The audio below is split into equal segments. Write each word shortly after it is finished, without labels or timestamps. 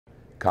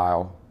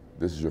Kyle,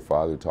 this is your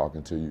father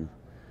talking to you.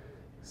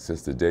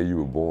 Since the day you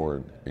were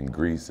born in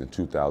Greece in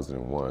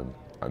 2001,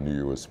 I knew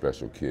you were a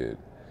special kid.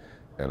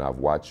 And I've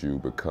watched you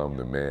become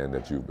the man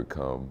that you've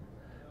become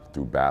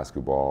through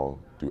basketball,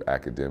 through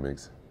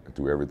academics, and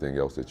through everything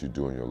else that you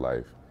do in your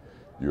life.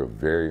 You're a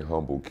very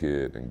humble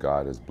kid, and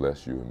God has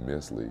blessed you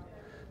immensely.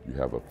 You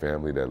have a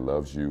family that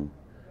loves you.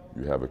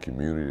 You have a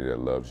community that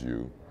loves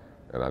you.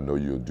 And I know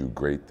you'll do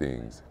great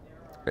things.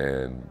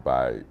 And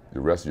by the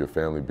rest of your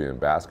family being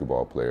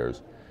basketball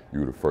players, you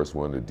were the first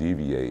one to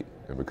deviate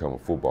and become a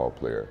football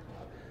player.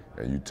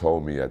 And you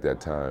told me at that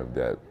time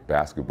that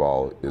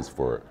basketball is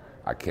for,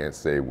 I can't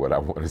say what I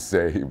want to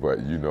say,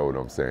 but you know what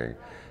I'm saying.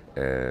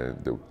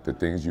 And the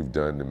things you've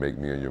done to make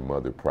me and your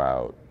mother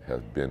proud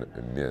have been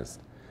immense.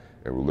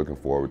 And we're looking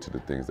forward to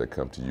the things that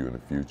come to you in the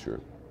future.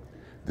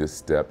 This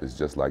step is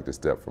just like the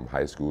step from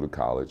high school to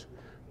college,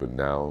 but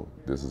now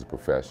this is a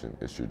profession.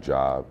 It's your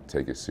job.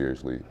 Take it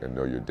seriously and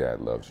know your dad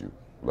loves you.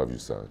 Love you,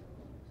 son.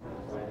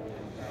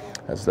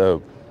 That's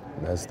dope.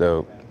 That's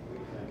dope.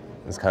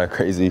 It's kind of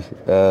crazy.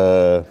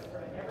 That's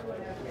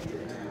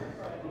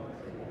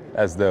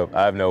dope.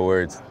 I have no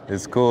words.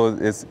 It's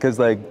cool. It's because,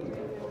 like,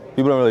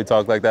 people don't really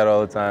talk like that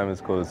all the time.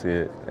 It's cool to see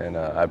it, and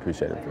I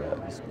appreciate it for that.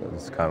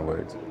 It's kind of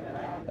words.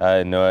 I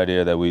had no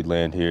idea that we'd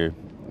land here.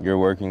 You're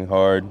working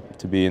hard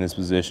to be in this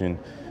position.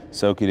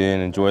 Soak it in,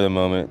 enjoy the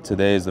moment.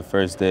 Today is the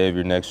first day of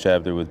your next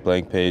chapter with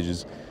blank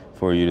pages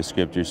for you to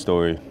script your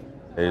story.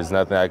 There's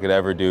nothing I could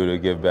ever do to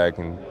give back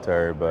to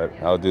her, but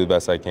I'll do the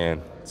best I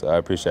can. So I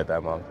appreciate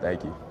that, Mom.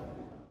 Thank you.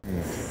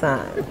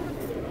 Son,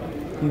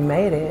 you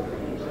made it.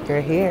 You're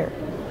here.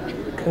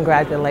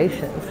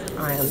 Congratulations.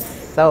 I am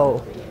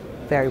so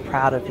very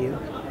proud of you.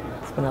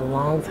 It's been a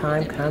long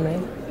time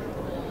coming,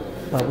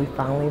 but we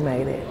finally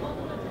made it.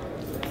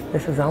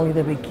 This is only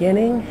the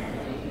beginning.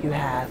 You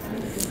have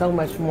so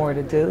much more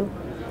to do.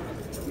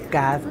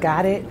 God's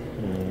got it.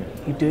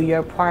 You do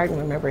your part, and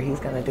remember, he's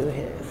gonna do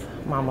his.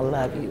 Mama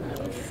love you.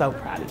 I'm so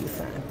proud of you,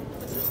 son.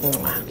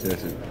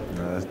 Jesse,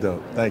 no, that's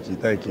dope. Thank you,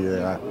 thank you.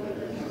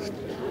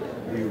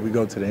 We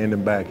go to the end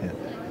and back, and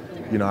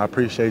you know, I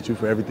appreciate you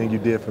for everything you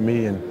did for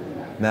me, and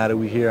now that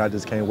we're here, I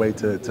just can't wait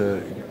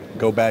to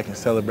go back and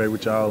celebrate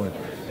with y'all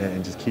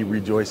and just keep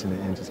rejoicing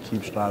and just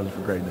keep striving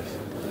for greatness.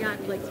 You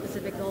got like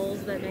specific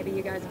goals that maybe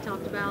you guys have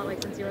talked about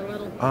like since you were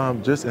little?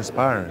 Just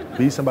inspiring.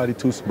 Be somebody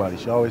to somebody.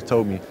 She always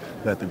told me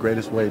that the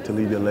greatest way to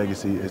leave your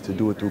legacy is to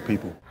do it through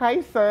people. Hi,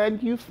 son,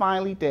 you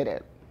finally did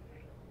it.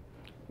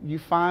 You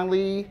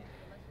finally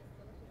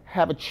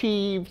have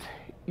achieved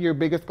your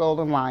biggest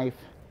goal in life,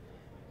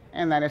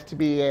 and that is to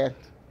be an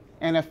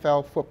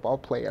NFL football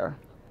player.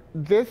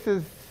 This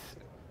is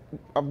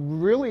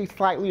really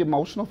slightly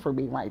emotional for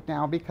me right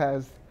now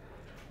because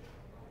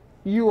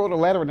you wrote a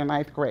letter in the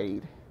 9th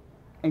grade,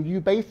 and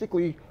you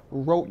basically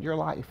wrote your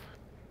life.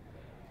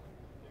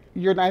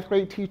 Your 9th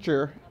grade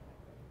teacher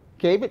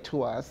gave it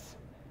to us,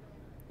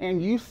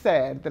 and you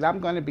said that I'm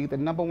going to be the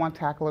 #1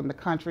 tackle in the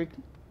country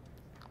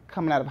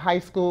coming out of high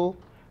school.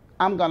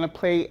 I'm going to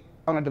play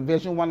on a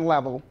Division I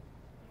level,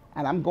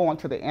 and I'm going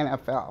to the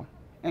NFL.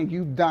 And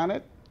you've done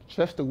it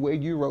just the way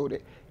you wrote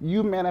it.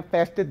 You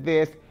manifested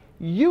this.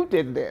 You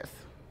did this.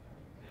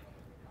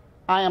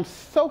 I am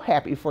so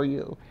happy for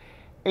you.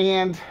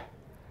 And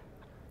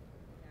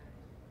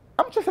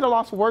I'm just at a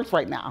loss for words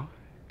right now.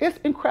 It's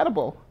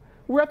incredible.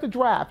 We're at the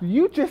draft.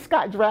 You just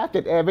got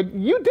drafted, Evan.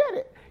 You did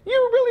it. You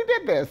really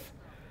did this.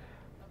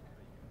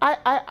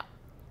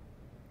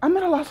 I'm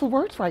at a loss for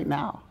words right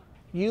now.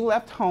 You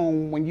left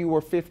home when you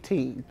were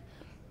 15,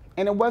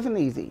 and it wasn't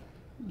easy.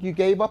 You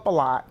gave up a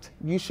lot.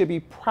 You should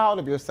be proud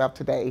of yourself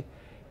today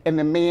and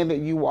the man that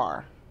you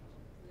are.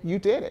 You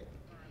did it.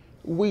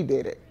 We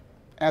did it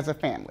as a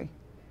family.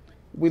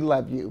 We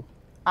love you.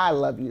 I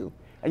love you.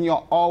 And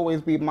you'll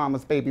always be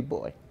mama's baby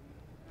boy.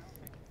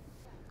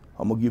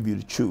 I'm gonna give you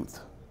the truth.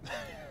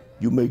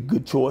 You make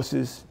good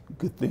choices,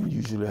 good things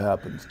usually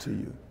happens to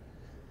you.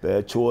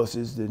 Bad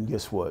choices, then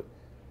guess what?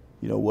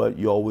 You know what?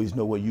 You always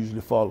know what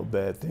usually follow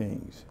bad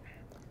things.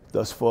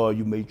 Thus far,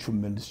 you made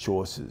tremendous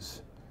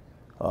choices,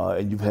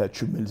 and you've had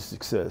tremendous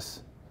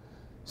success.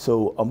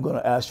 So I'm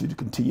gonna ask you to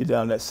continue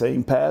down that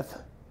same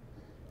path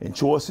in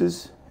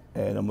choices,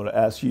 and I'm gonna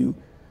ask you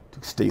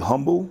to stay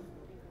humble,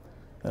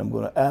 and I'm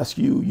gonna ask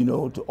you, you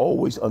know, to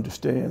always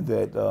understand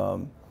that,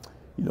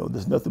 you know,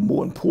 there's nothing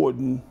more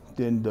important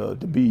than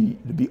to be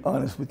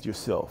honest with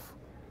yourself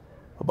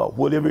about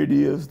whatever it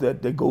is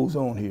that goes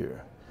on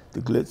here. The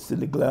glitz and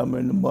the glamour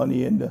and the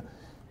money and the,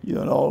 you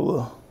know, and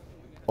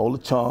all the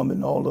charm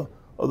and all the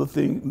other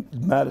things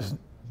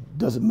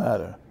doesn't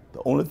matter.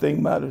 The only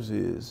thing matters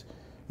is,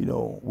 you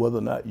know, whether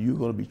or not you're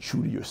gonna be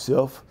true to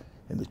yourself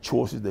and the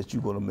choices that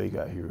you're gonna make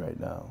out here right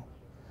now.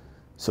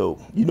 So,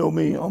 you know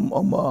me, I'm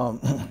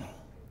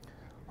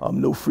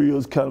no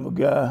frills kind of a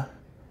guy,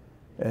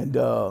 and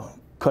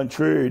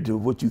contrary to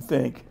what you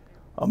think,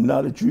 I'm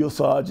not a drill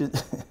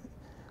sergeant.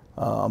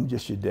 I'm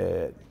just your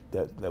dad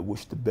that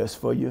wish the best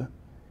for you,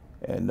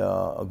 and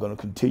I'm gonna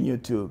continue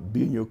to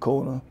be in your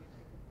corner,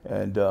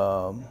 and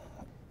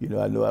you know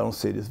I don't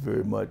say this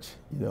very much,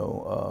 you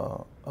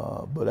know,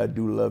 but I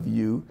do love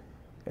you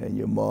and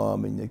your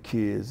mom and your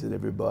kids and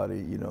everybody.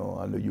 You know,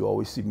 I know you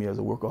always see me as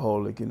a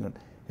workaholic and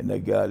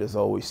that guy that's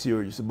always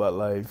serious about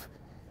life.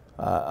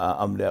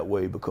 I'm that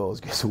way because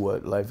guess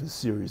what? Life is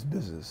serious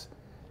business.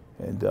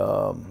 And,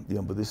 you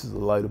know, but this is a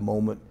lighter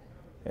moment.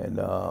 And,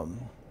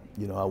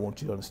 you know, I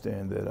want you to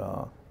understand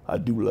that I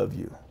do love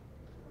you.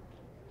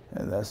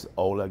 And that's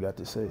all I got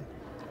to say.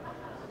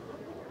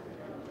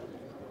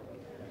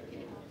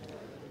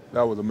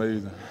 That was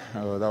amazing.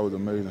 That was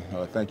amazing.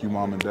 Thank you,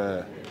 Mom and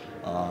Dad.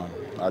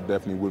 I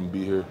definitely wouldn't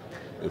be here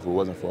if it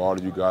wasn't for all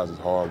of you guys'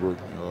 hard work.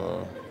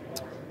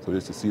 So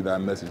just to see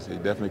that message,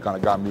 it definitely kind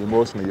of got me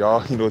emotionally,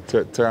 y'all, you know,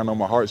 tearing on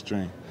my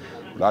heartstring.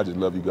 But I just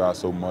love you guys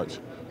so much.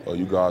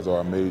 You guys are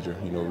a major,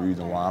 you know,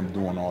 reason why I'm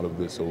doing all of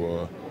this.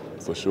 So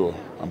for sure,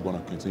 I'm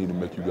going to continue to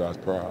make you guys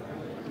proud.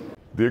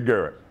 Dear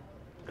Garrett,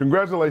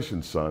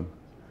 congratulations, son.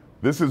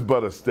 This is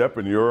but a step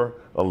in your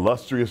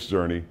illustrious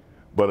journey,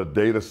 but a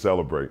day to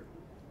celebrate.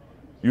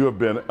 You have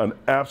been an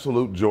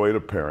absolute joy to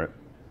parent,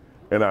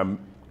 and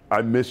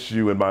I miss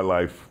you in my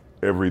life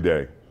every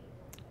day.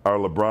 Our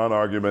LeBron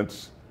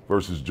arguments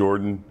versus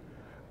Jordan,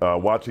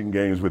 watching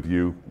games with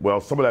you, well,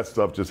 some of that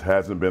stuff just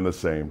hasn't been the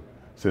same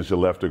since you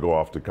left to go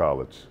off to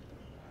college.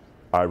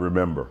 I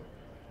remember.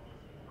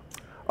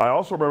 I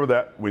also remember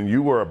that when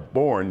you were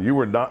born, you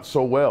were not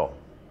so well.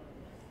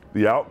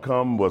 The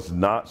outcome was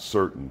not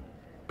certain.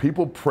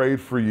 People prayed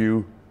for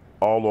you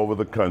all over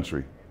the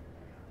country.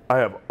 I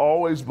have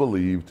always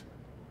believed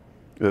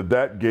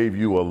that gave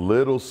you a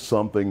little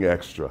something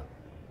extra.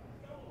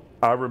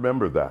 I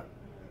remember that.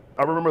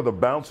 I remember the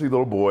bouncy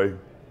little boy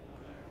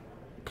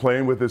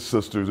playing with his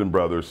sisters and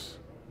brothers.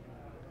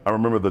 I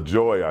remember the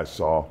joy I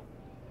saw.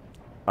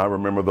 I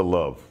remember the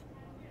love.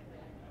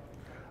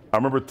 I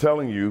remember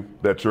telling you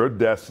that your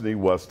destiny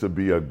was to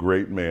be a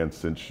great man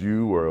since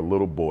you were a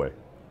little boy.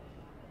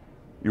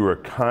 You were a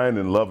kind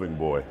and loving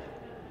boy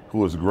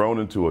who has grown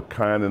into a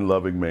kind and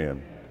loving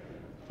man,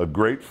 a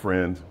great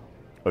friend,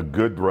 a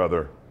good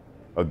brother,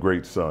 a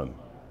great son.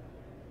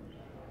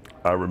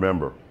 I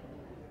remember.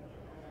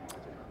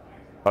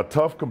 A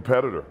tough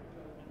competitor.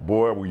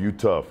 Boy, were you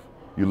tough.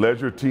 You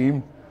led your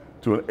team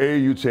to an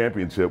AAU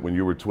championship when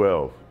you were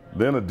 12,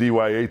 then a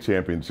DYA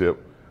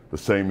championship the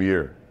same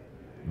year.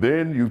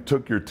 Then you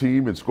took your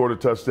team and scored a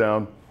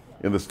touchdown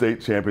in the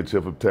state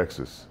championship of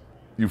Texas.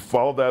 You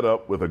followed that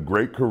up with a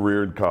great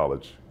career in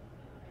college.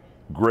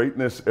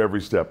 Greatness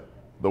every step.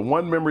 The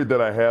one memory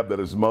that I have that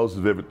is most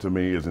vivid to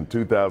me is in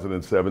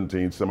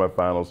 2017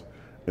 semifinals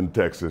in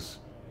Texas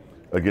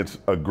against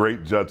a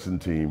great Judson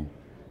team.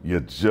 You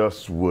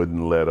just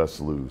wouldn't let us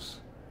lose.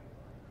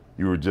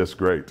 You were just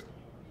great.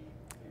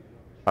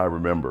 I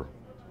remember.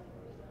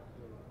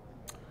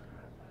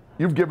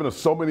 You've given us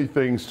so many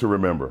things to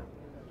remember.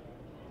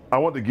 I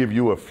want to give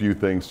you a few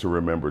things to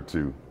remember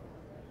too.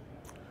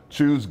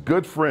 Choose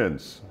good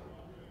friends,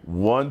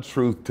 one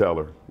truth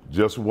teller,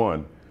 just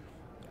one.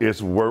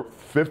 It's worth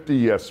 50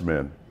 yes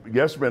men.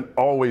 Yes men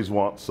always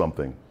want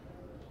something.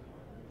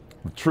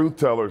 The truth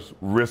tellers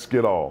risk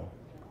it all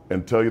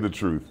and tell you the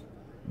truth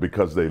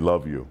because they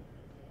love you.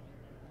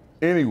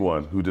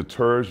 Anyone who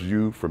deters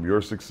you from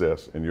your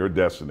success and your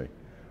destiny,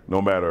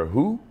 no matter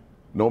who,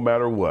 no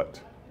matter what,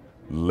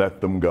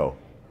 let them go.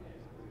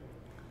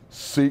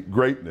 Seek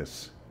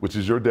greatness, which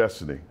is your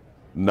destiny,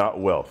 not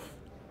wealth.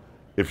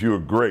 If you are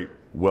great,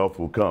 wealth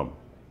will come.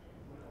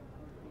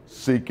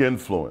 Seek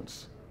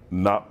influence,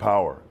 not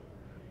power.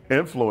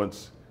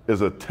 Influence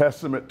is a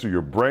testament to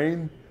your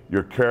brain,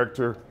 your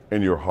character,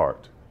 and your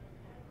heart.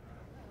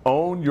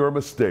 Own your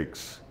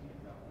mistakes.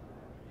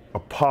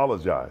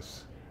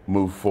 Apologize.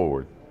 Move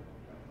forward.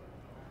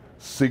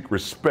 Seek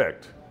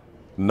respect,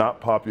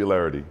 not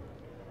popularity.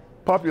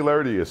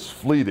 Popularity is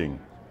fleeting,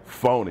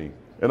 phony,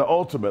 and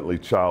ultimately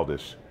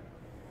childish.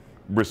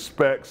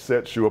 Respect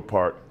sets you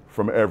apart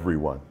from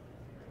everyone.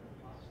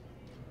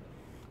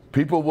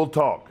 People will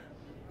talk.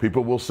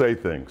 People will say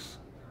things.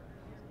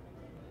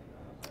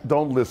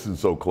 Don't listen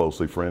so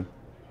closely, friend.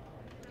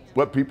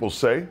 What people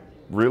say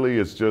really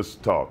is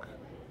just talk.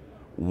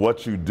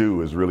 What you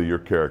do is really your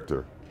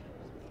character.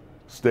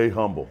 Stay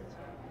humble.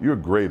 You're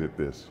great at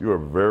this. You're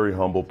a very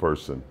humble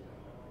person.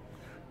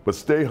 But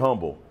stay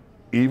humble,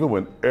 even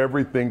when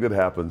everything that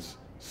happens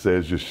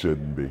says you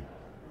shouldn't be.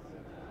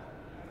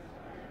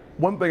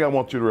 One thing I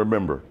want you to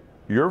remember,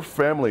 your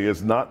family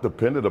is not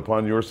dependent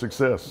upon your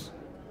success.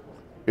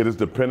 It is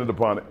dependent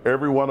upon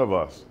every one of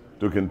us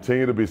to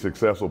continue to be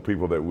successful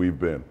people that we've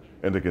been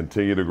and to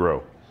continue to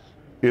grow.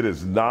 It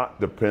is not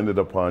dependent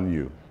upon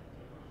you.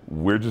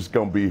 We're just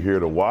going to be here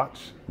to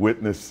watch,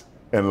 witness,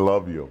 and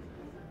love you.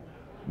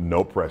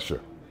 No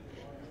pressure.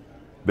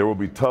 There will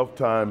be tough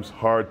times,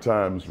 hard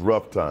times,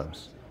 rough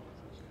times.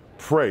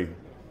 Pray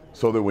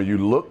so that when you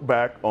look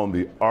back on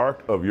the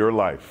arc of your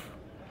life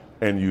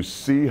and you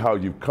see how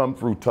you've come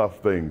through tough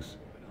things,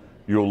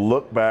 you'll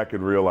look back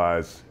and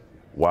realize,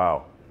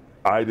 wow,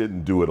 I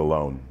didn't do it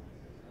alone.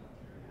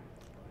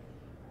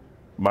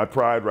 My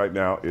pride right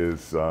now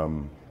is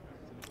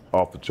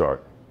off the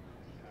chart.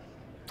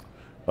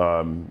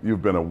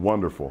 You've been a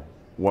wonderful,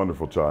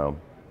 wonderful child,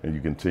 and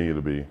you continue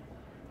to be.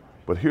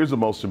 But here's the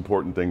most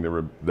important thing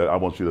that I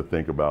want you to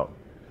think about.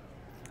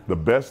 The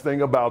best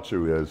thing about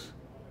you is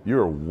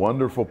you're a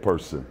wonderful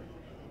person,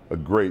 a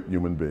great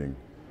human being.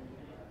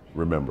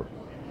 Remember.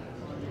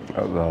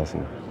 That was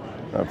awesome.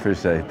 I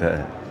appreciate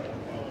that.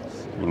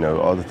 You know,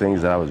 all the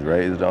things that I was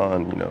raised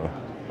on, you know,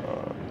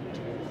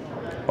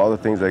 all the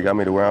things that got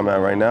me to where I'm at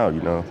right now,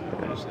 you know.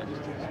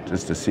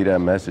 Just to see that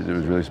message, it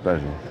was really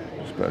special,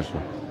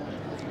 special.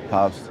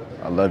 Pops,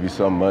 I love you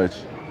so much,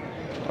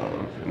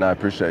 and I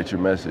appreciate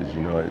your message.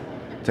 You know, it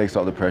takes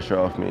all the pressure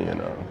off me,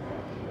 and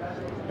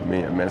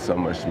it meant so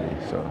much to me.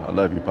 So I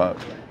love you,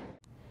 Pops.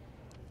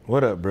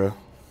 What up, bro?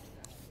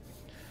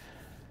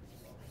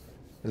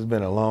 It's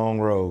been a long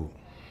road.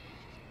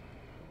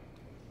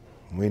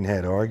 We done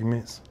had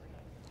arguments.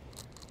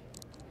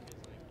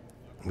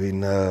 We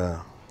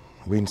done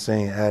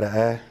seen eye to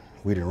eye.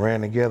 We done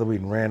ran together, we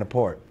done ran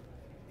apart.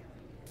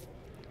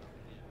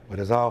 But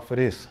it's all for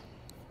this.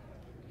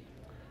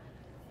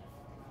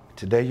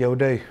 Today your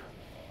day.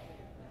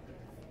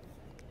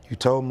 You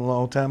told me a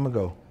long time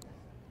ago.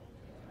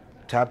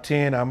 Top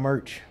 10, our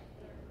merch.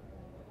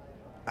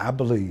 I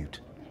believed.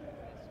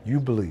 You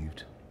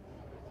believed.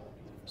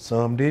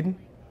 Some didn't.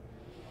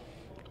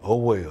 Oh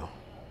well.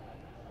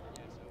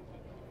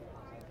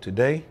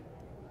 Today,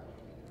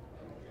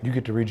 you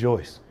get to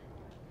rejoice.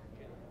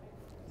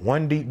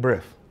 One deep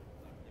breath,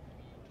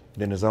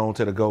 then it's on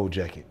to the gold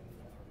jacket.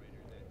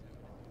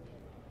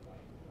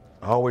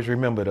 Always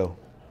remember though,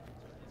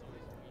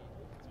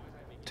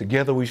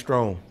 together we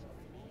strong,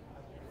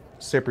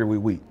 separate we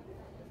weak.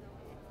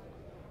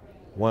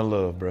 One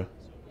love, bruh.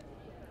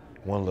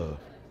 One love.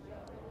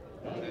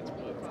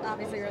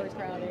 Obviously really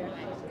proud of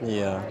you.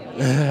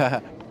 Yeah.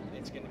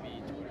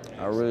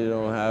 I really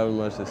don't have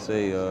much to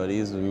say.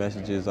 These are the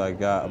messages I've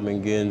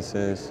been getting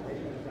since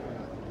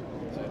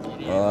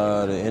the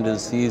end of the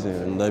season,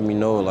 and let me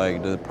know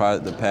like the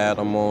path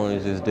I'm on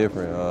is just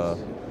different.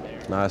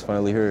 Now it's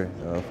finally here.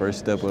 First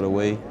step of the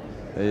way.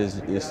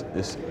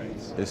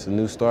 It's a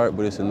new start,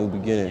 but it's a new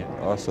beginning.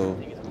 Also,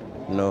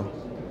 you know,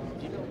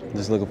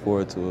 just looking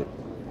forward to it.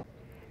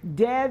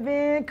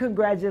 Devin,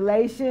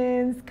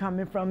 congratulations,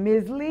 coming from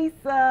Ms.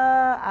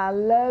 Lisa. I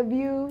love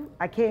you.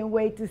 I can't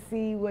wait to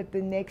see what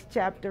the next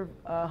chapter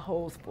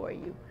holds for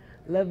you.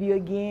 Love you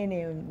again,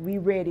 and we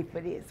ready for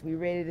this. We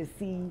ready to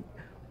see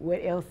what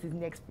else is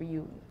next for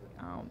you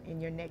in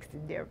your next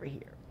endeavor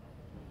here.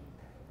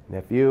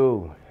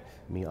 Nephew,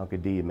 me, Uncle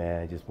D,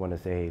 man, just want to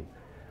say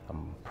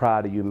I'm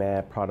proud of you,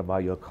 man, proud of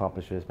all your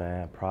accomplishments,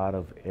 man, proud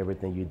of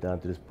everything you've done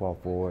to this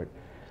point forward.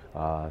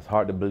 It's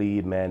hard to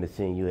believe, man, to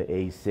see you at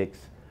age 6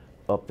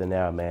 up to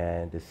now,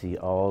 man, to see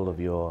all of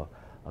your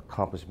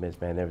accomplishments,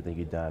 man, everything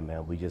you've done,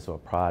 man. We just so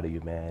proud of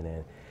you, man,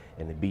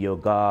 and to be your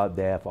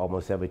goddad for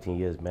almost 17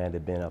 years, man,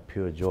 it's been a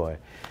pure joy,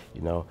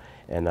 you know.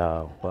 And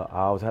but I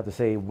always have to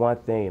say one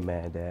thing,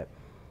 man, that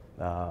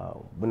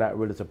we're not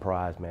really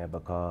surprised, man,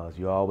 because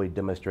you always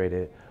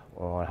demonstrated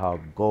on how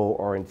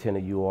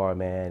goal-oriented you are,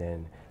 man,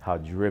 and how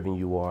driven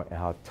you are, and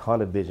how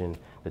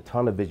the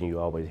tunnel vision you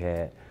always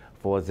had.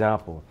 For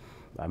example,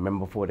 I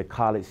remember before the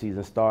college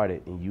season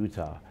started in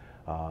Utah,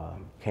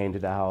 came to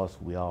the house,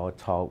 we all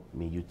talked,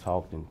 you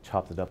talked and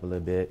chopped it up a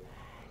little bit,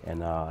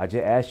 and I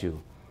just asked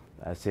you,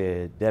 I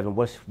said, Devin,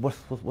 what's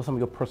some of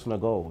your personal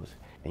goals?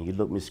 And you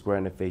looked me square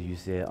in the face, you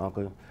said,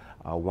 Uncle,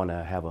 I want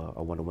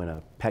to win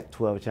a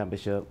Pac-12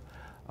 championship,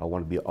 I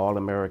want to be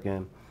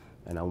All-American,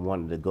 and I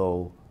wanted to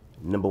go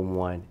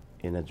 #1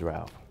 in the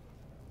draft.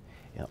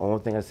 And the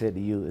only thing I said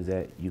to you is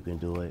that you can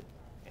do it,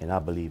 and I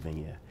believe in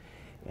you.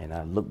 And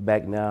I look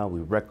back now, we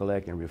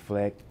recollect and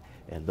reflect,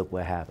 and look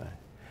what happened.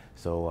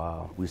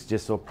 So we're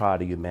just so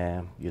proud of you,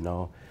 man. You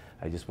know,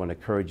 I just want to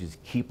encourage you to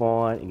keep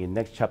on in your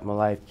next chapter of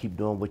life, keep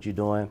doing what you're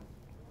doing,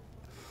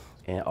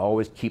 and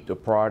always keep the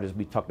priorities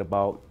we talked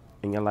about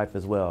in your life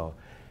as well.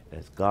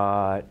 That's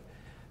God,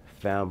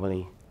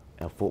 family,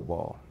 and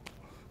football.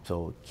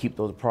 So keep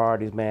those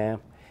priorities, man,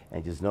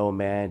 and just know,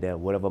 man, that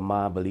whatever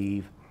mind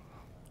believe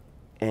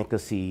and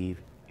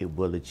conceive, it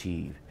will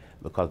achieve.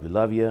 Because we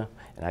love you,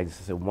 and I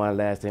just said one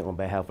last thing on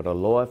behalf of the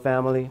Lloyd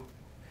family,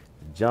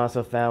 the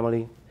Johnson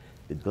family,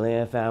 the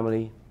Glenn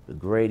family, the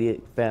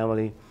Grady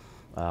family,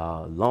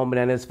 Longman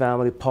and his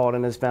family, Paul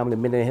and his family,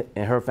 Minnie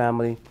and her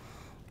family,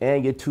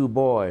 and your 2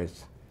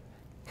 boys,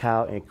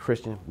 Kyle and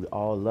Christian. We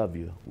all love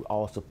you, we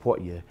all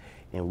support you,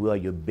 and we are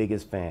your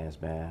biggest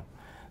fans, man.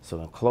 So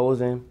in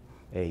closing,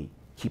 hey,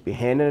 keep your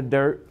hand in the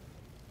dirt,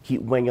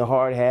 keep wearing your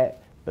hard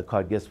hat,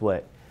 because guess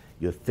what?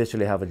 You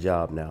officially have a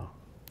job now.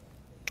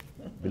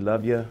 We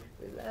love you.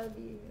 We love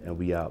you. And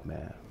we out,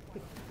 man.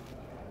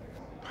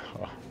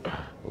 I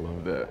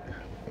love that.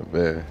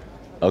 Man,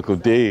 Uncle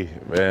D,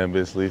 man,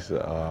 Miss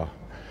Lisa,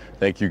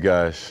 thank you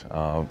guys.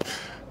 I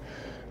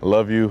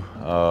love you.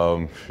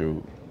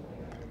 Shoot,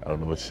 I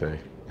don't know what to say.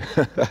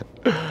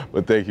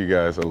 But thank you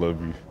guys, I love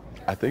you.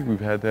 I think we've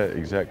had that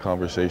exact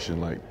conversation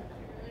like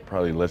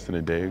probably less than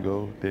a day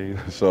ago.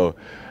 So,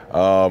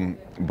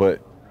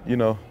 but you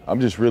know, I'm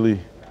just really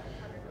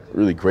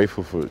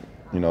grateful for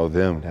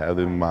them, to have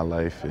them in my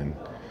life. And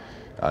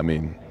I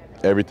mean,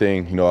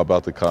 everything,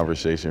 about the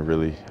conversation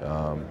really,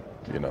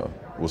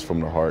 was from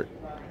the heart.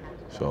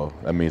 So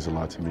that means a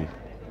lot to me.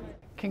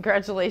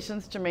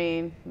 Congratulations,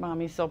 Jermaine.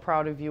 Mommy's so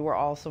proud of you. We're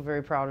all so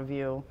very proud of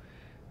you.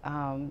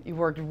 You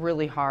worked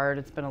really hard.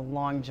 It's been a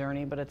long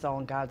journey, but it's all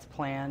in God's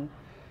plan.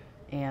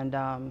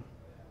 And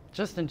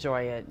just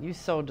enjoy it. You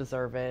so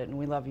deserve it, and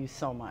we love you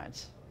so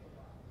much.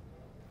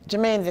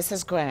 Jermaine, this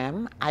is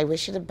Graham. I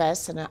wish you the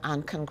best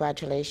and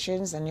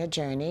congratulations on your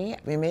journey.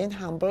 Remain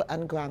humble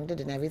and grounded,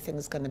 and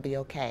everything's going to be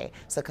okay.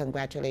 So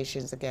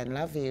congratulations again.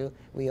 Love you.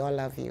 We all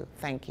love you.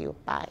 Thank you.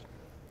 Bye.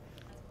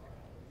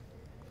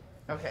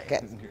 Okay.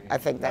 Good. I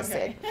think that's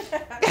it.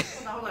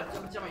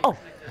 Oh,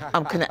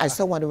 I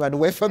still want to run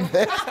away from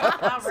this.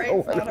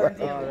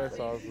 That's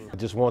awesome. I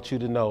just want you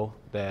to know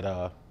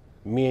that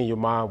me and your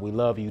mom, we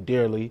love you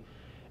dearly,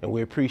 and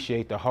we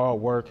appreciate the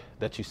hard work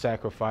that you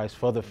sacrifice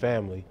for the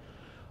family.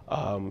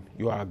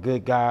 You are a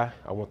good guy.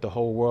 I want the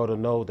whole world to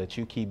know that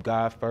you keep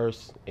God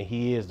first, and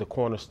He is the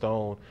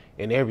cornerstone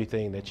in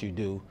everything that you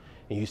do.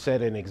 And you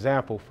set an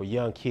example for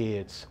young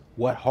kids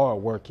what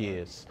hard work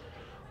is.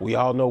 We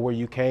all know where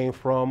you came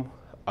from,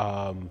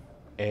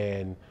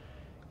 and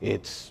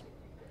it's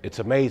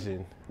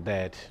amazing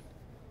that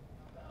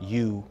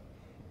you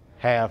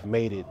have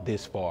made it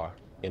this far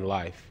in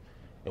life,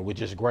 and we're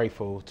just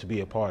grateful to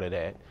be a part of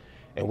that.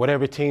 And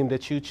whatever team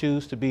that you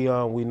choose to be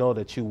on, we know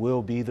that you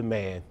will be the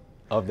man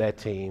of that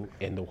team,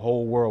 and the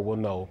whole world will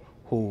know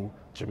who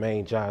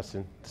Jermaine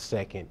Johnson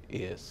II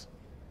is.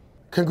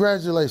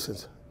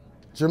 Congratulations.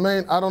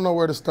 Jermaine, I don't know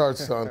where to start,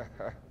 son.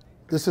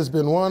 This has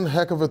been one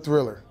heck of a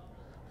thriller.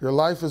 Your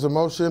life is a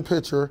motion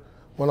picture,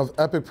 one of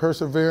epic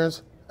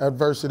perseverance,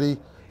 adversity,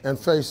 and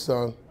faith,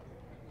 son.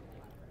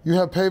 You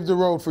have paved the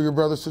road for your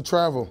brothers to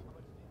travel.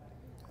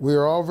 We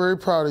are all very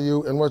proud of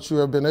you and what you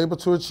have been able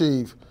to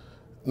achieve.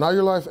 Now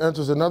your life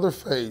enters another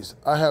phase.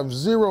 I have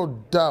zero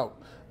doubt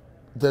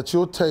that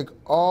you'll take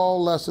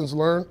all lessons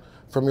learned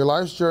from your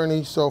life's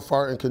journey so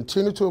far and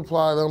continue to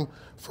apply them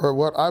for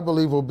what I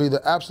believe will be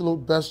the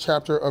absolute best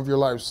chapter of your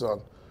life,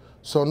 son.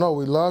 So no,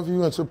 we love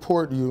you and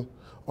support you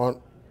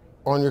on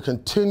your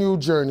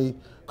continued journey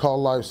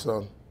called life,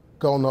 son.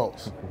 Go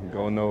Noles.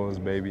 Go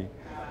Noles, baby.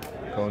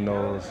 Go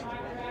Noles.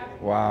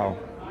 Wow,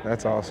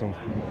 that's awesome.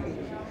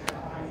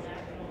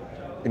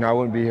 I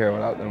wouldn't be here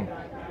without them.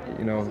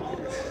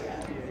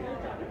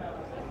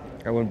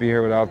 I wouldn't be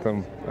here without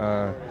them.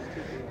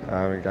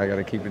 I got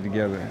to keep it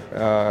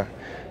together.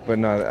 But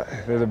no,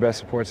 they're the best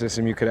support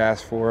system you could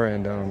ask for,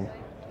 and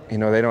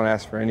they don't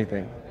ask for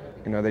anything.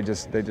 They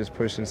just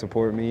push and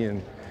support me,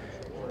 and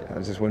I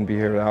just wouldn't be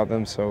here without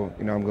them. So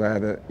I'm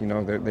glad that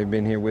they've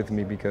been here with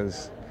me,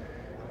 because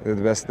they're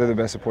the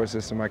best support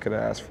system I could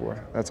have asked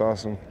for. That's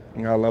awesome.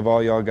 I love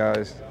all y'all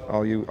guys,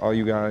 all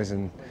you guys,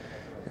 and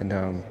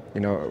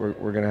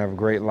we're gonna have a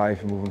great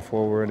life moving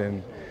forward,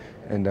 and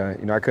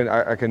I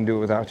couldn't do it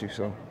without you.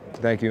 So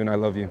thank you, and I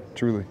love you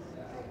truly.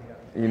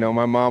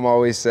 My mom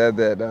always said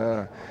that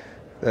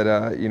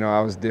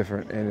I was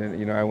different,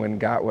 and I went and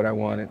got what I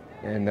wanted,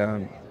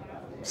 and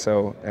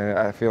so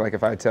I feel like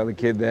if I tell a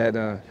kid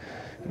that,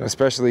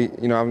 especially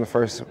I'm the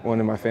first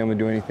one in my family to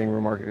do anything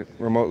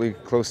remotely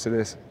close to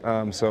this,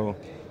 so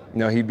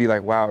he'd be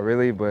like, wow,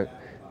 really? But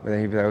then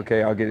he'd be like,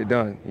 okay, I'll get it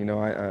done.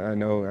 I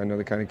know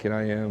the kind of kid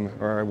I am,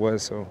 or I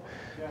was, so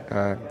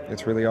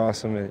it's really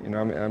awesome. And,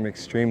 I'm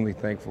extremely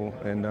thankful,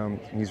 and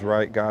he's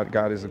right.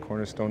 God is the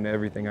cornerstone to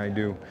everything I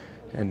do.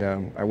 And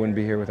I wouldn't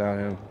be here without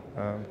him.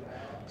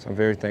 So I'm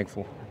very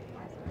thankful.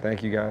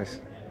 Thank you guys.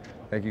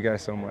 Thank you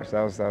guys so much.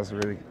 That was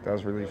really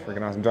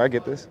freaking awesome. Do I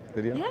get this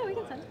video? Yeah, we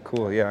can send it.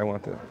 Cool. Yeah, I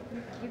want that.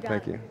 You got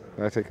Thank it. you.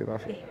 Can I take it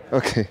off? Yeah.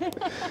 Okay.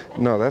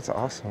 No, that's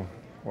awesome.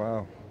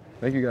 Wow.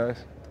 Thank you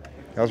guys.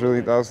 That was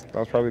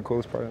probably the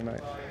coolest part of the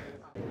night.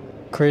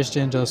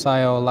 Christian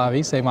Josiah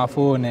Olave, say my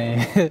full name.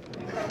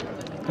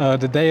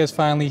 The day is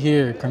finally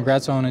here.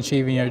 Congrats on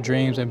achieving your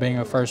dreams and being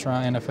a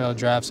first-round NFL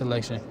draft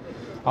selection.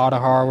 All the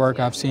hard work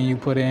I've seen you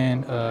put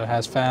in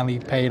has finally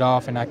paid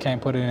off, and I can't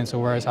put it into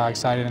words how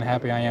excited and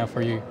happy I am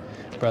for you,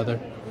 brother.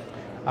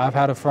 I've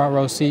had a front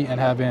row seat and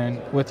have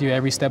been with you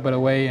every step of the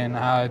way, and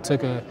how it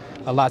took a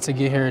lot to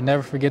get here.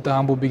 Never forget the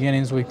humble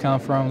beginnings we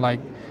come from, like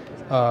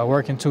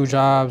working 2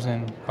 jobs,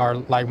 or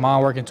like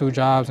mom working 2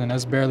 jobs and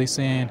us barely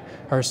seeing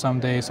her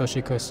some days so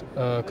she could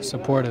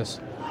support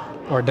us.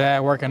 Or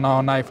dad working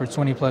all night for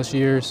 20+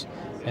 years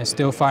and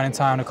still finding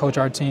time to coach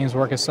our teams,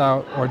 work us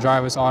out, or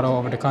drive us auto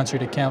over the country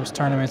to camps,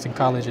 tournaments, and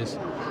colleges.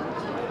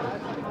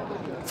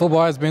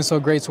 Football has been so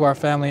great to our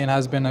family and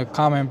has been a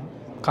common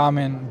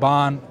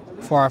bond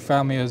for our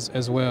family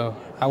as well.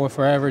 I will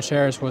forever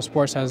cherish what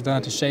sports has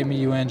done to shape me,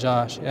 you, and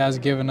Josh. It has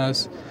given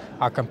us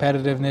our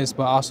competitiveness,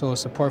 but also a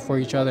support for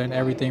each other in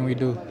everything we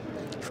do.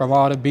 From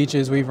all the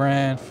beaches we've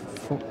ran,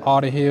 all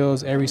the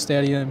hills, every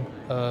stadium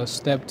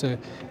step, to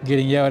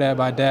getting yelled at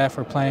by dad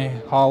for playing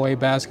hallway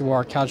basketball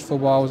or couch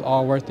football was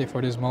all worth it for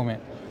this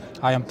moment.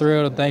 I am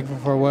thrilled and thankful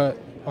for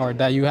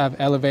that you have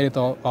elevated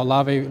the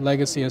Olave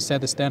legacy and set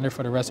the standard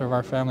for the rest of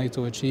our family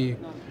to achieve.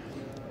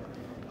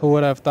 Who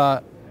would have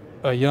thought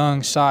a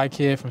young, shy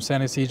kid from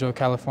San Ysidro,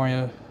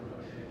 California,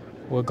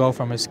 would go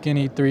from a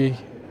skinny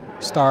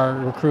 3-star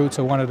recruit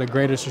to one of the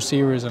greatest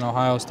receivers in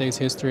Ohio State's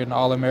history, an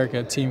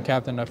All-America team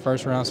captain, a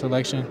first-round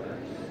selection,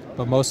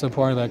 but most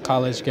importantly, a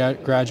college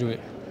graduate.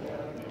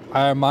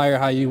 I admire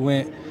how you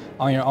went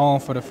on your own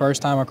for the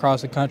first time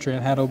across the country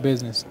and handled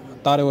business. I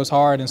thought it was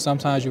hard and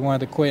sometimes you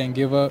wanted to quit and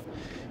give up.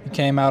 You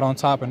came out on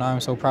top, and I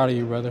am so proud of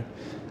you, brother.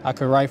 I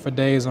could write for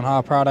days on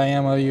how proud I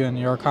am of you and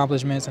your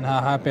accomplishments and how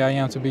happy I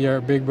am to be your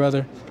big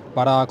brother,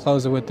 but I'll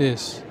close it with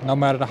this. No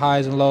matter the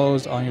highs and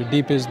lows, on your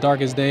deepest,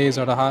 darkest days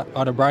or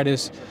the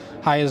brightest,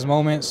 highest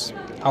moments,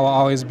 I will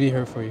always be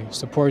here for you,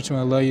 support you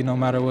and love you no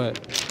matter what.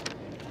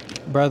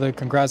 Brother,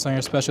 congrats on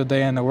your special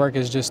day, and the work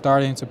is just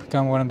starting to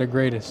become one of the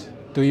greatest.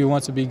 Do you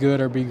want to be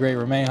good or be great?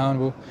 Remain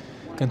humble,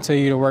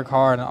 continue to work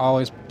hard, and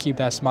always keep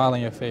that smile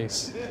on your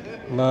face.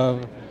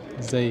 Love,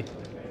 Zay.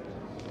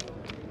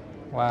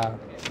 Wow.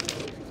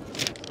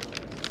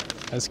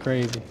 That's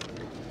crazy.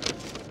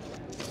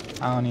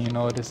 I don't even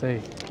know what to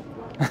say.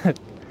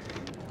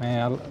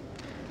 Man,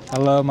 I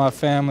love my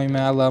family,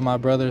 man. I love my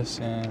brothers,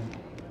 and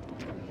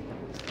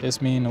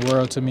it's mean the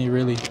world to me,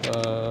 really.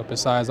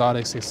 Besides all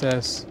the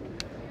success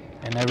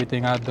and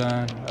everything I've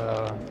done,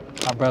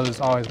 my brother's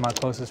always my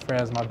closest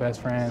friends, my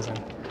best friends,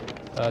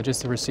 and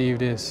just to receive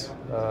this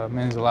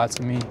means a lot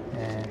to me,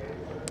 and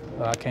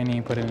I can't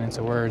even put it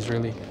into words,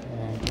 really.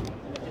 And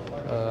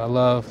I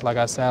love, like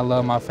I said, I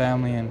love my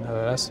family, and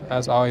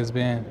that's always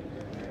been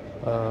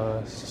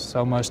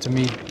so much to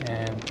me,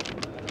 and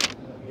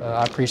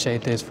I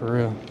appreciate this for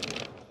real.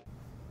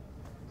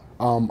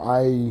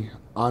 I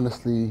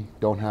honestly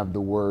don't have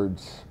the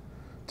words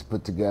to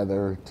put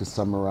together to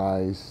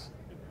summarize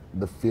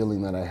the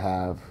feeling that I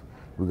have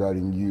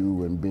regarding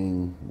you and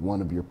being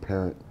one of your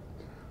parents.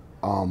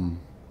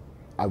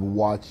 I've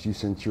watched you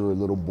since you were a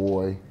little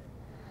boy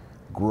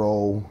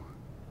grow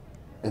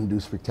and do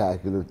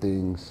spectacular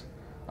things.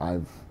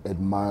 I've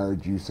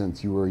admired you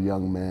since you were a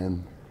young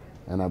man,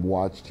 and I've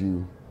watched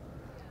you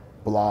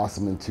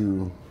blossom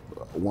into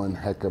one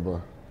heck of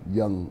a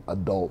young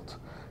adult,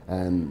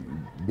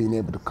 and being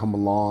able to come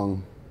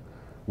along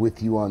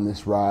with you on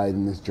this ride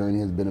and this journey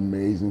has been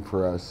amazing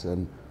for us.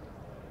 And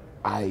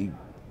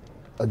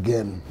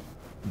again,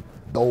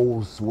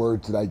 those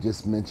words that I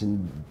just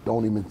mentioned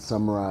don't even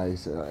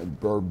summarize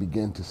or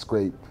begin to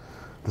scrape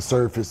the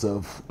surface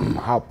of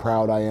how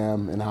proud I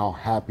am and how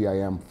happy I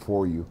am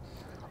for you.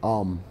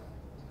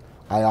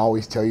 I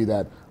always tell you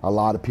that a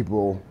lot of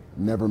people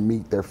never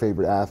meet their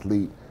favorite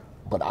athlete,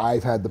 but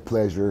I've had the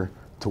pleasure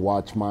to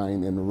watch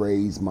mine and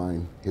raise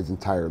mine his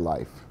entire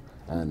life,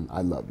 and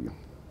I love you.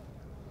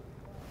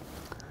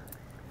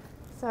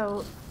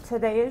 So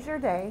today is your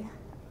day.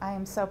 I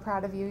am so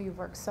proud of you. You've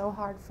worked so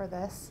hard for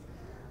this.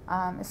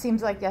 It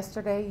seems like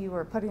yesterday you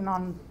were putting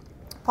on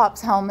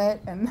Pop's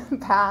helmet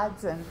and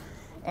pads and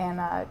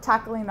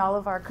tackling all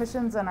of our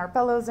cushions and our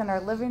pillows in our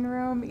living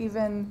room,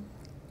 even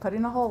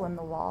putting a hole in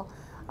the wall.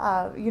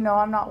 You know,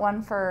 I'm not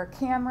one for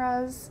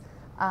cameras,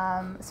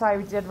 so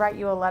I did write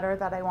you a letter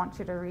that I want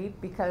you to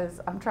read because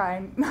I'm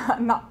trying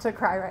not to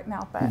cry right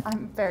now, but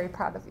I'm very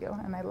proud of you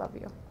and I love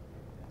you.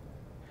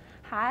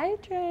 Hi,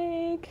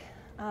 Drake.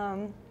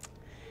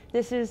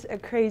 This is a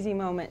crazy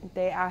moment.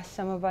 They asked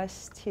some of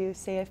us to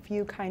say a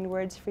few kind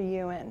words for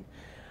you, and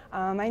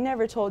I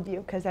never told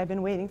you because I've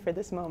been waiting for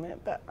this moment,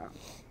 but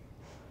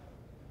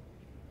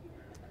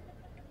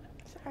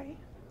sorry.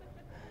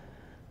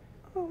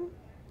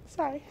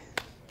 Sorry.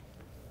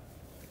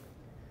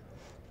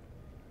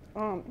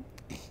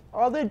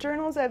 All the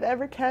journals I've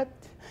ever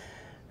kept,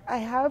 I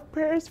have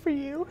prayers for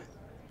you.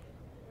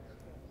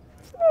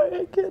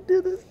 Sorry, I can't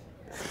do this.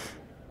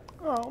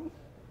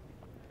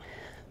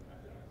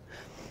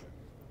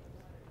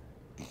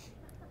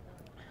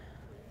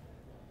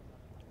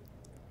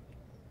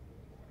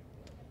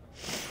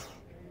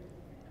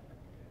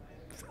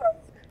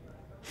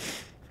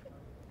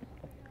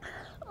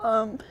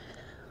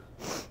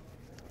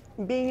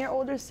 Being your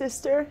older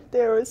sister,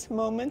 there was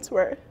moments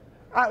where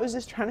I was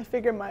just trying to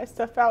figure my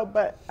stuff out,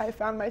 but I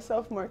found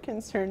myself more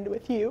concerned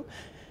with you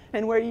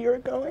and where you were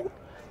going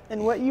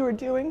and what you were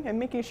doing and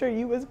making sure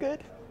you was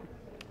good.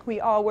 We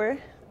all were.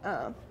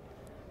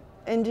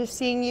 And just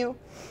seeing you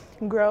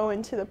grow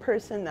into the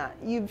person that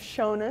you've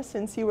shown us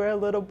since you were a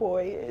little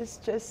boy is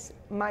just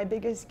my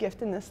biggest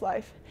gift in this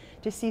life.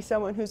 To see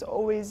someone who's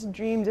always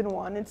dreamed and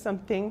wanted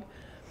something,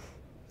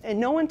 and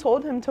no one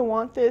told him to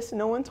want this,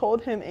 no one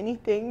told him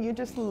anything. You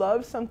just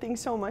loved something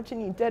so much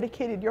and you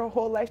dedicated your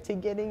whole life to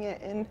getting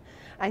it. And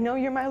I know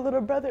you're my little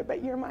brother,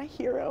 but you're my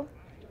hero.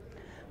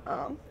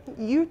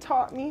 You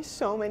taught me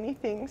so many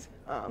things.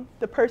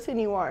 The person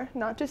you are,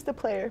 not just the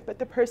player, but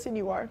the person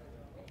you are.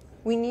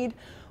 We need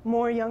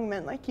more young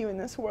men like you in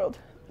this world.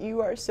 You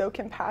are so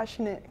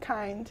compassionate,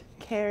 kind,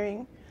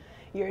 caring.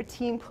 You're a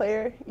team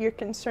player. You're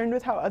concerned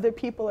with how other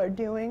people are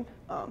doing,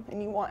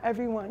 and you want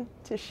everyone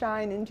to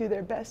shine and do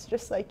their best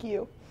just like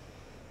you.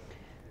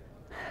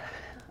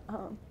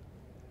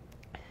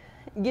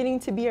 Getting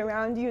to be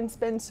around you and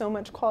spend so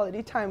much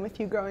quality time with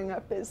you growing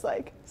up is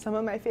like some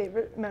of my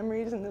favorite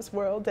memories in this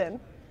world. And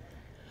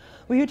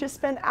we just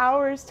spend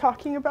hours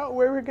talking about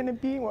where we're going to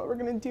be and what we're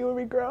going to do when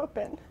we grow up.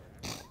 And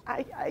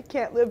I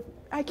can't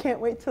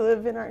wait to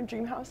live in our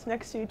dream house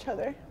next to each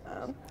other.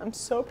 I'm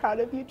so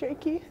proud of you,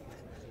 Drakey.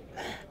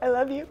 I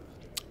love you.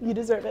 You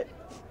deserve it.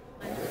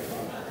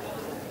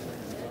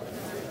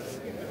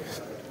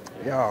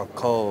 Y'all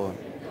cold.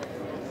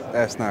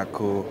 That's not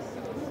cool.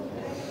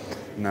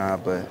 Nah,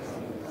 but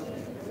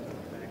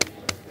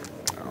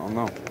I don't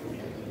know.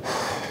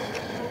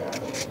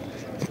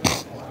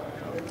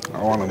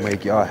 I want to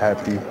make y'all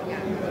happy.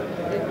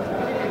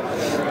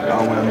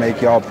 I want to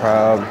make y'all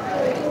proud.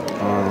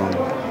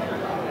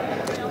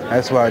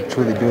 That's what I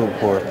truly do it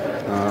for.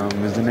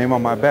 It's the name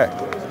on my back.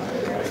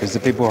 It's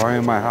the people who are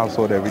in my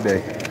household every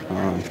day.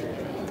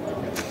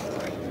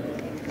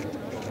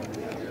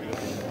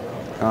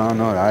 I don't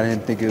know. I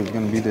didn't think it was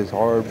going to be this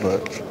hard,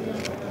 but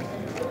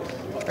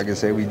I can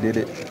say we did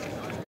it.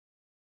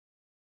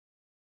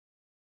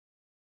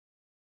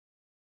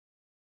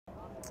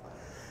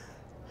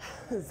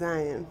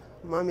 Zion,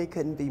 Mommy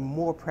couldn't be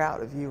more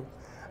proud of you.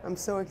 I'm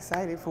so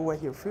excited for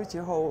what your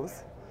future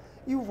holds.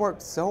 You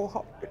worked so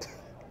hard.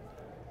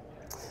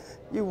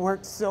 You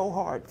worked so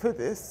hard for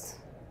this,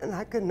 and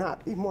I could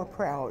not be more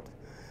proud.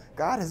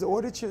 God has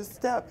ordered your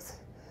steps,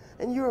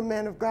 and you're a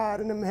man of God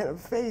and a man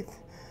of faith,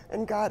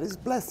 and God is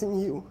blessing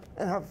you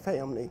and our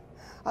family.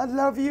 I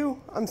love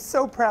you. I'm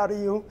so proud of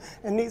you,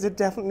 and these are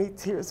definitely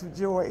tears of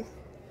joy.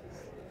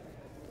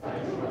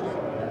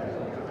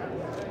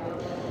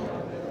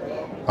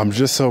 I'm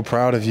just so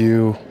proud of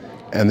you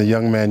and the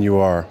young man you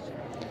are.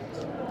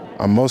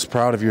 I'm most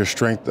proud of your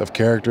strength of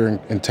character and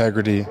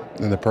integrity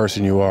and the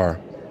person you are.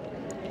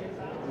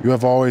 You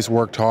have always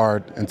worked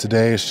hard, and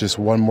today is just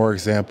one more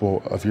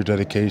example of your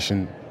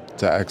dedication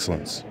to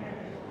excellence.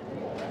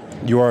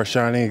 You are a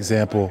shining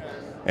example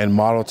and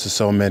model to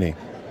so many.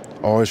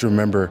 Always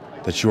remember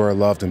that you are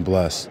loved and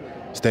blessed.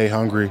 Stay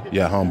hungry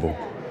yet humble.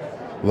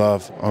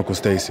 Love, Uncle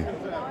Stacy.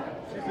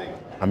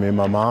 I mean,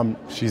 my mom,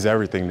 she's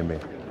everything to me.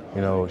 You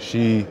know,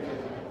 she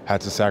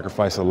had to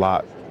sacrifice a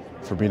lot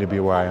for me to be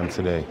where I am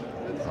today.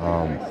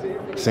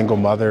 Single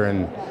mother,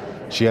 and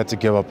she had to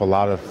give up a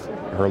lot of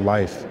her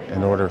life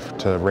in order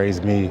to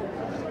raise me.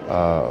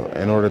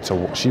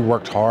 She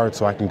worked hard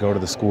so I can go to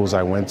the schools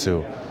I went to.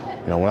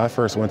 You know, when I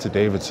first went to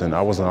Davidson,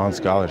 I wasn't on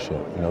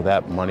scholarship. You know,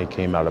 that money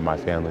came out of my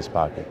family's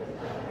pocket.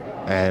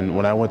 And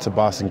when I went to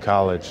Boston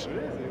College,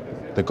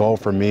 the goal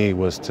for me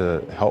was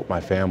to help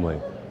my family,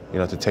 you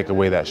know, to take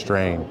away that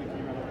strain.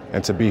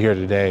 And to be here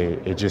today,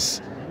 it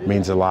just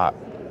means a lot.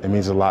 It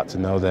means a lot to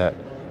know that,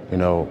 you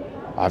know,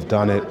 I've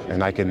done it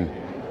and I can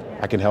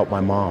help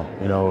my mom.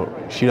 You know,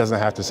 she doesn't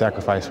have to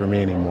sacrifice for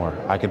me anymore.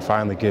 I can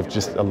finally give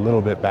just a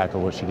little bit back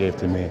of what she gave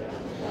to me.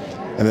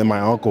 And then my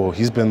uncle,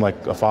 he's been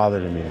like a father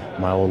to me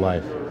my whole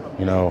life,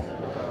 you know.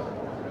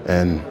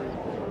 And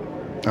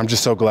I'm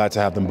just so glad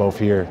to have them both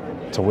here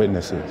to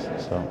witness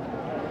this.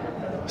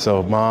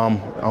 So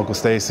Mom, Uncle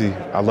Stacy,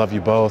 I love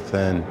you both,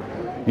 and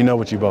you know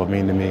what you both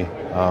mean to me.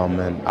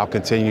 And I'll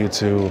continue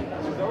to,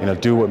 you know,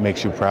 do what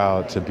makes you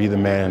proud, to be the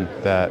man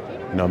that,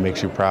 you know,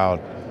 makes you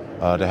proud,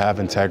 to have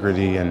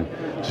integrity and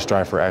to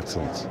strive for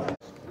excellence.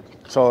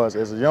 So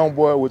as a young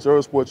boy,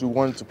 whichever sport you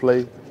wanted to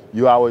play,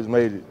 you always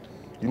made it.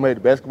 You made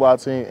the basketball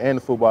team and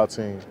the football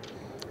team.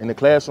 In the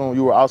classroom,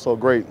 you were also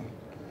great.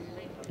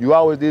 You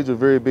always did your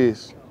very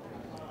best.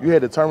 You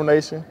had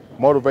determination,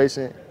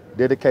 motivation,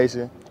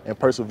 dedication, and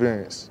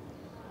perseverance.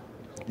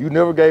 You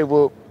never gave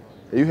up.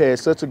 You had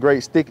such a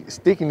great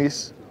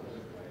stickiness.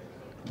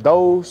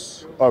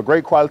 Those are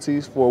great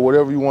qualities for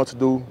whatever you want to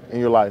do in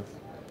your life.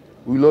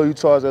 We love you,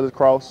 Charles Ellis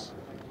Cross,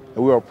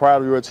 and we are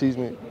proud of your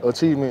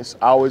achievements.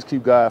 Always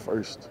keep God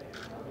first.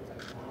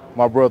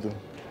 My brother,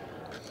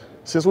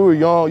 since we were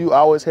young, you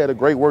always had a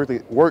great work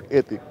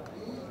ethic.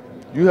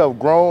 You have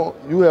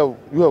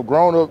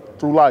grown up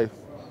through life,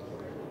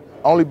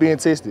 only being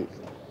tested.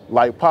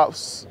 Like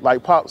Pops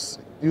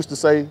used to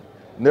say,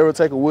 never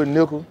take a wooden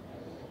nickel.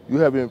 You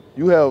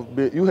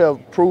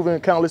have proven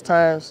countless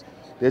times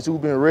that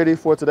you've been ready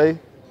for today.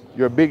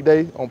 Your big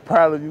day. I'm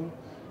proud of you.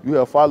 You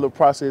have followed the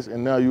process,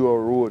 and now you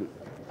are rewarded.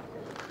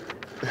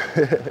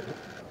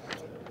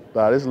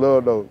 Nah, this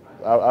love though.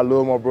 I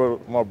love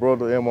my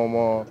brother and my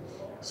mom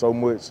so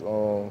much.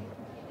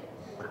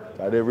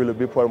 They're really a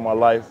big part of my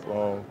life.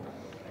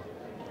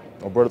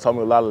 My brother taught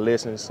me a lot of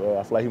lessons.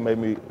 I feel like he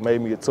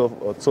made me a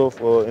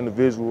tough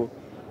individual,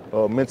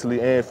 mentally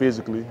and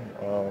physically.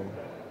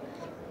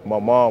 My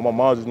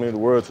mom just means the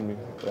world to me.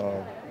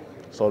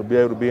 So to be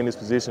able to be in this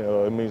position,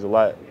 it means a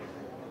lot.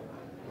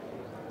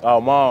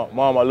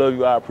 Mom, I love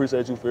you. I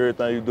appreciate you for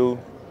everything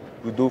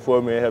you do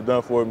for me and have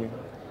done for me.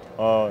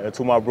 And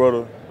to my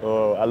brother,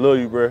 I love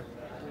you, bro.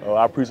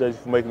 I appreciate you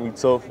for making me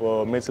tough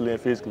mentally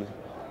and physically.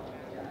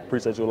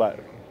 Appreciate you a lot.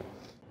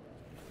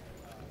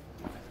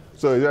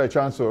 So is there a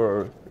chance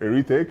for a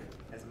retake?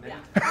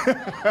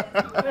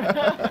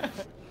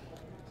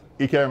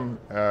 Ikem,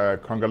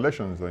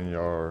 congratulations on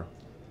your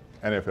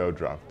NFL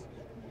draft.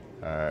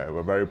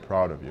 We're very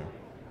proud of you.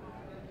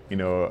 You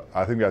know,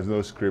 I think there's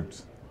no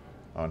script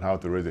on how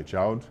to raise a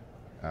child.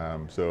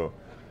 So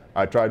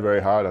I tried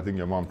very hard. I think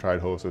your mom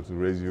tried also to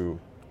raise you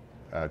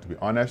to be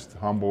honest,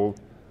 humble,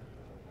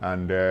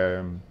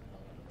 and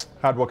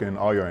hardworking in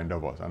all your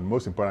endeavors. And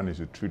most important is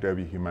to treat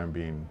every human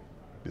being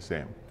the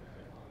same.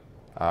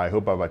 I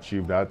hope I've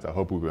achieved that. I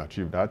hope we will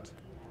achieve that.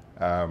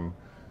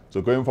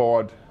 So going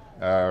forward,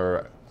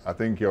 I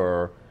think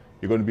you're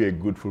going to be a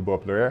good football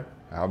player.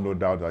 I have no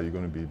doubt that you're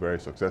going to be very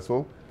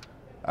successful.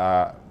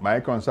 My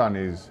concern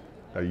is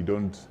that you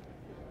don't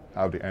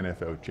have the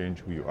NFL change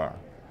who you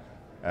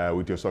are.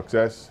 With your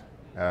success,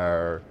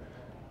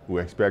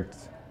 we expect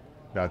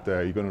that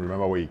you're going to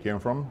remember where you came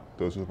from,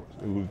 those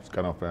who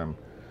kind of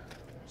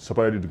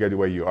supported you to get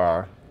where you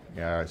are.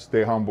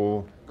 Stay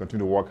humble,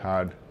 continue to work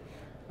hard,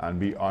 and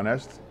be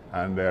honest,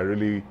 and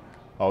really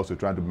also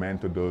trying to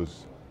mentor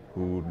those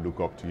who look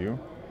up to you.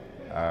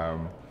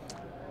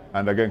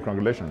 And again,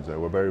 congratulations.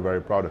 We're very,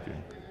 very proud of you.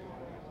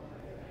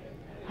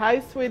 Hi,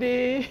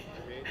 sweetie.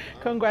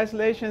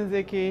 Congratulations,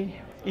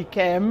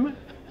 Ikem.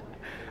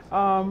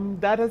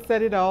 That has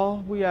said it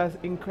all. We are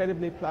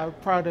incredibly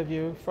proud of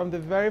you. From the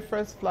very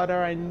first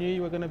flutter, I knew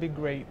you were going to be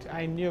great.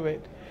 I knew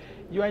it.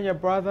 You and your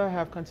brother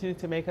have continued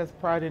to make us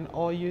proud in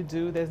all you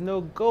do. There's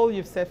no goal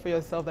you've set for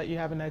yourself that you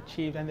haven't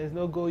achieved, and there's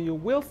no goal you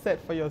will set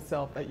for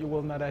yourself that you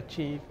will not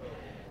achieve.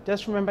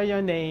 Just remember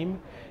your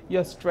name.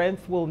 Your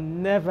strength will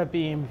never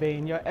be in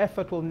vain. Your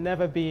effort will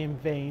never be in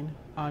vain.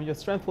 Your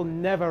strength will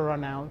never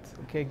run out.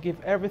 Okay, give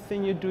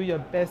everything you do your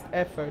best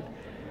effort,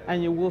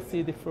 and you will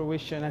see the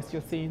fruition as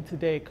you're seeing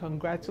today.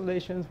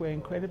 Congratulations. We're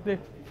incredibly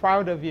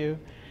proud of you,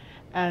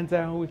 and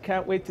we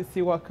can't wait to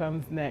see what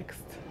comes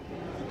next.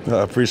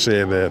 I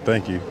appreciate that.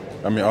 Thank you.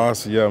 I mean,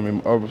 honestly, yeah. I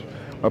mean,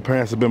 my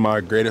parents have been my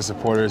greatest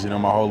supporters,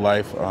 my whole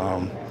life.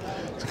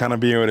 To kind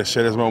of be able to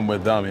share this moment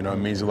with them, it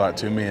means a lot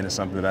to me, and it's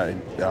something that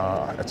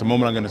it's a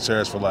moment I'm going to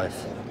cherish for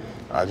life.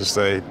 I just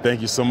say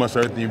thank you so much for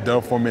everything you've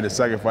done for me, the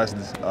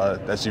sacrifices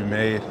that you've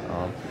made,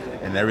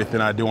 and everything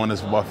I do on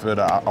this football field.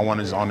 I want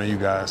to just honor you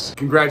guys.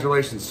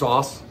 Congratulations,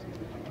 Sauce.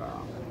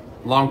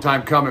 Long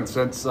time coming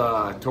since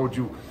I told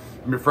you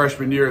from your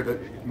freshman year that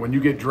when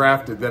you get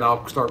drafted, then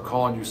I'll start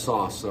calling you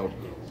Sauce. So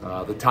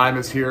the time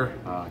is here.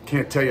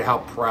 Can't tell you how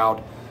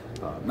proud,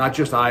 not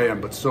just I am,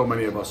 but so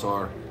many of us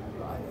are.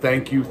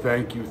 Thank you,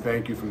 thank you,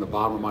 thank you from the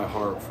bottom of my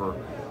heart for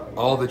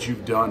all that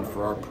you've done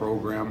for our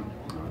program.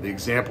 The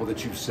example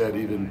that you've set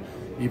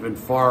even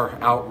far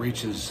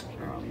outreaches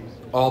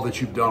all that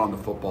you've done on the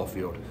football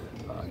field.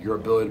 Your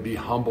ability to be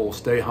humble,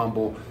 stay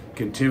humble,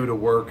 continue to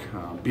work,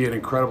 be an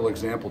incredible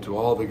example to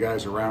all the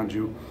guys around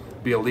you,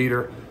 be a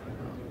leader,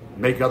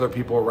 make other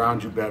people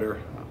around you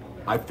better.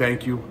 I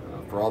thank you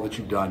for all that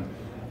you've done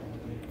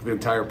for the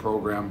entire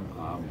program,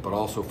 but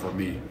also for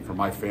me, for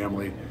my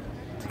family.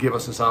 To give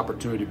us this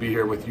opportunity to be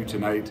here with you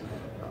tonight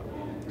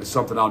is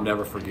something I'll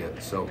never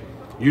forget. So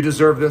you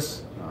deserve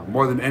this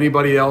more than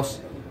anybody else.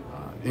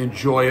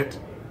 Enjoy it.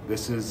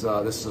 This is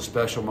a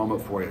special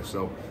moment for you.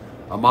 So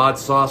Ahmad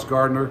Sauce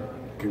Gardner,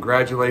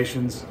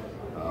 congratulations.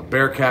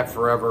 Bearcat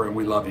forever, and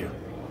we love you.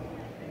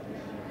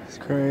 It's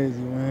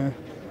crazy, man.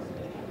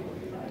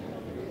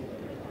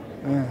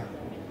 Man.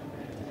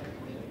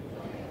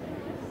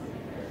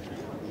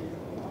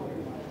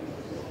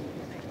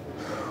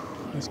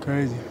 It's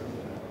crazy.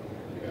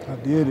 I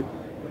did it.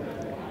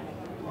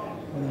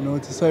 I don't know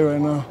what to say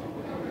right now.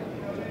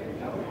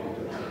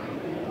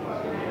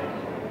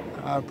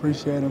 I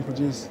appreciate him for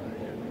just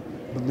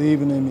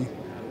believing in me.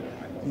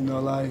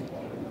 Like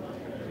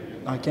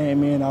I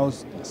came in, I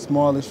was the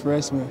smallest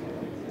freshman.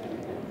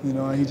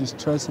 And he just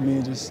trusted me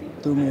and just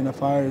threw me in the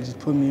fire, just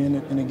put me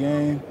in the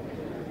game.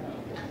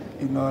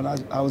 And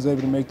I was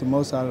able to make the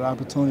most out of the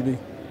opportunity.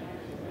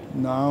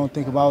 I don't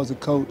think if I was a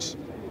coach,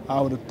 I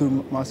would have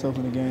threw myself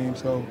in the game.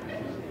 So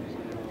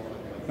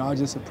I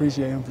just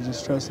appreciate him for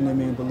just trusting in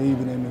me and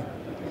believing in me.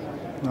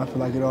 And I feel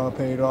like it all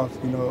paid off.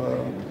 I'm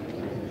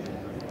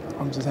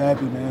just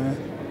happy, man.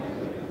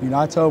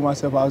 I told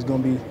myself I was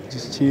gonna be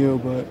just chill,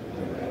 but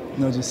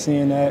just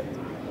seeing that,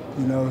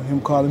 him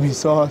calling me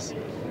Sauce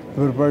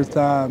for the first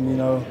time,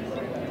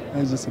 it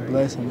was just a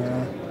blessing,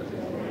 man.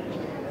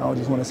 I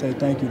just want to say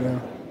thank you to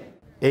him.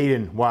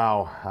 Aidan,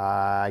 wow,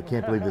 I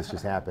can't believe this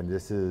just happened.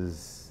 This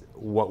is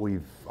what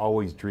we've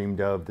always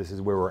dreamed of. This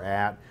is where we're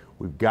at.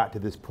 We've got to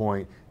this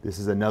point. This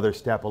is another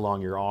step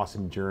along your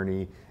awesome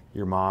journey.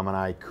 Your mom and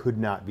I could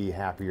not be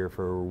happier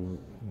for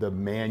the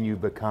man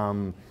you've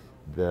become,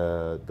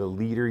 the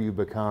leader you've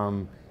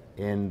become,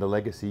 and the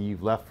legacy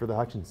you've left for the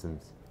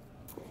Hutchinsons.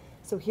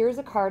 So here's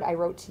a card I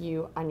wrote to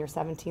you on your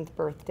 17th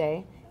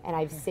birthday, and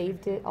I've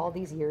saved it all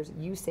these years.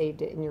 You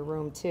saved it in your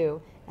room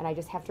too, and I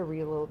just have to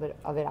read a little bit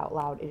of it out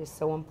loud. It is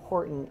so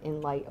important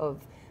in light of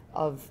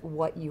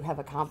what you have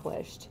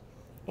accomplished.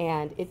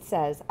 And it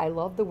says, I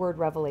love the word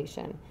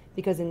revelation,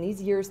 because in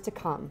these years to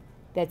come,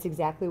 that's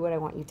exactly what I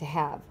want you to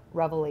have,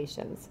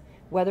 revelations.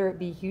 Whether it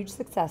be huge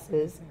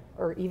successes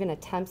or even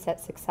attempts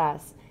at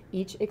success,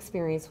 each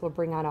experience will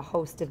bring on a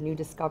host of new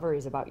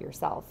discoveries about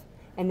yourself.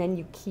 And then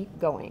you keep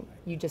going.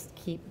 You just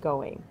keep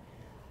going.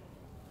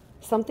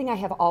 Something I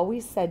have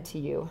always said to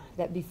you,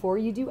 that before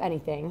you do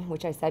anything,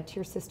 which I said to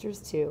your sisters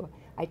too,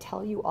 I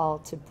tell you all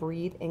to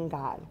breathe in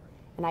God.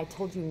 And I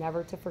told you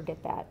never to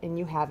forget that, and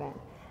you haven't.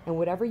 And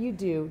whatever you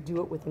do,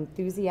 do it with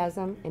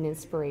enthusiasm and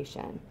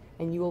inspiration,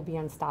 and you will be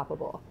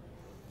unstoppable.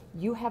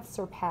 You have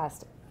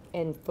surpassed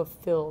and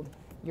fulfilled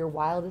your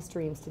wildest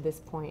dreams to this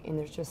point, and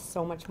there's just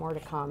so much more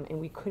to come, and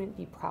we couldn't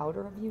be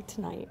prouder of you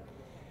tonight,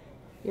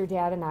 your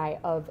dad and I,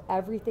 of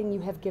everything you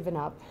have given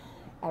up,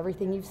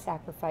 everything you've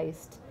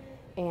sacrificed,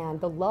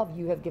 and the love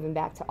you have given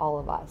back to all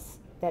of us.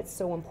 That's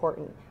so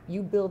important.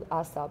 You build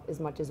us up as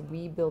much as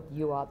we build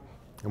you up.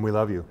 And we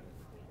love you.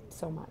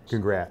 So much.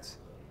 Congrats.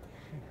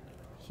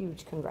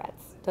 Huge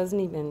congrats. Doesn't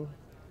even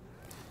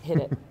hit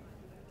it.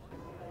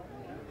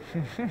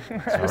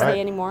 Should we say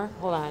any more?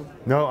 Hold on.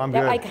 No, I'm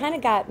good. I kind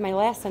of got my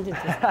last sentence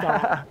was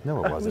dumb.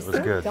 No, it wasn't. It was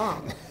good.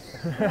 Dumb.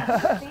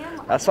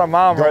 That's my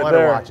mom Don't right let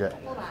there. her watch it.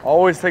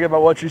 Always thinking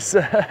about what you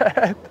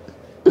said.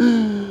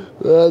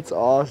 That's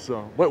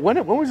awesome.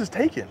 When was this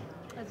taken?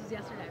 This was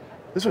yesterday.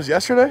 This was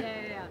yesterday?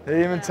 Yeah. They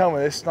didn't even tell me.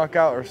 They snuck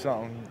out or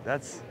something.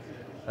 That's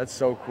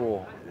so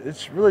cool.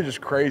 It's really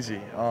just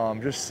crazy.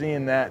 Just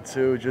seeing that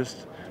too.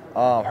 Just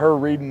her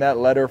reading that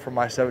letter for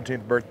my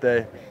 17th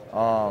birthday.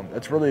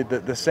 It's really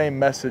the same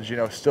message, you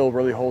know, still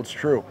really holds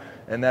true.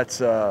 And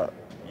that's,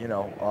 you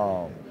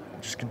know,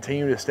 just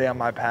continue to stay on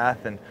my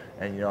path and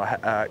you know,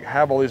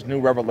 have all these new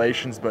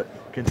revelations, but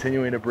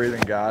continuing to breathe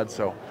in God.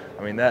 So,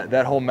 I mean,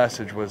 that whole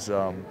message was,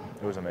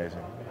 it was amazing.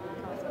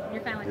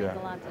 Your family means a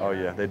lot to you. Oh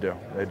yeah, they do.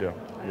 They do.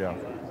 Yeah,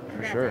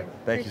 for sure.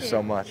 Thank you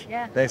so much.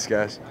 Yeah. Thanks,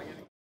 guys.